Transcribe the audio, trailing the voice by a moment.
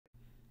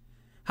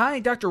Hi,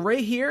 Dr.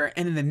 Ray here,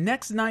 and in the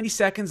next 90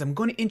 seconds, I'm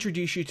going to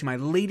introduce you to my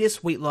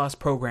latest weight loss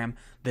program,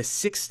 the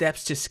 6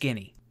 Steps to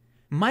Skinny.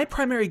 My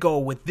primary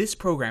goal with this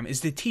program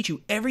is to teach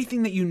you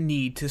everything that you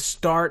need to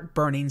start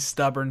burning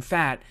stubborn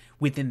fat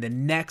within the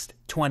next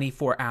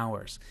 24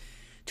 hours.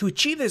 To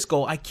achieve this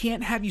goal, I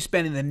can't have you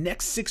spending the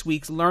next 6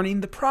 weeks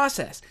learning the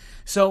process.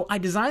 So I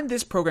designed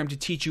this program to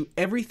teach you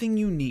everything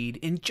you need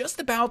in just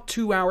about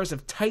 2 hours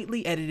of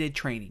tightly edited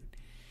training.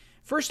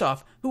 First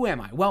off, who am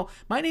I? Well,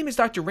 my name is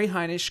Dr. Ray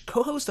Heinisch,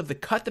 co-host of the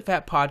Cut the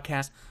Fat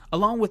podcast,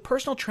 along with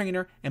personal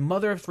trainer and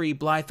mother of 3,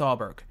 Blythe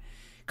Thalberg.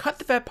 Cut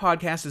the Fat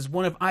podcast is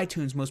one of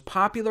iTunes' most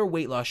popular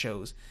weight loss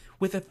shows,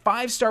 with a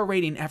 5-star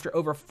rating after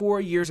over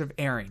 4 years of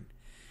airing.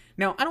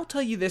 Now, I don't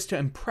tell you this to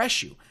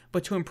impress you,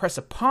 but to impress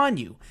upon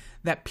you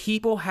that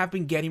people have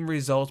been getting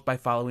results by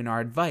following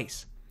our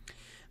advice.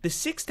 The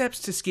 6 Steps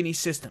to Skinny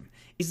system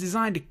is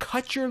designed to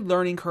cut your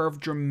learning curve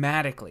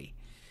dramatically.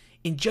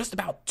 In just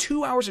about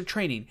 2 hours of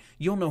training,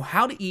 you'll know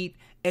how to eat,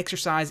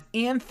 exercise,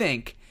 and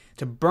think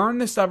to burn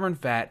the stubborn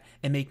fat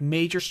and make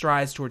major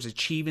strides towards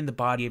achieving the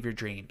body of your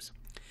dreams.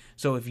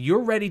 So if you're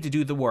ready to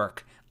do the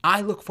work,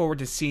 I look forward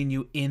to seeing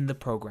you in the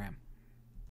program.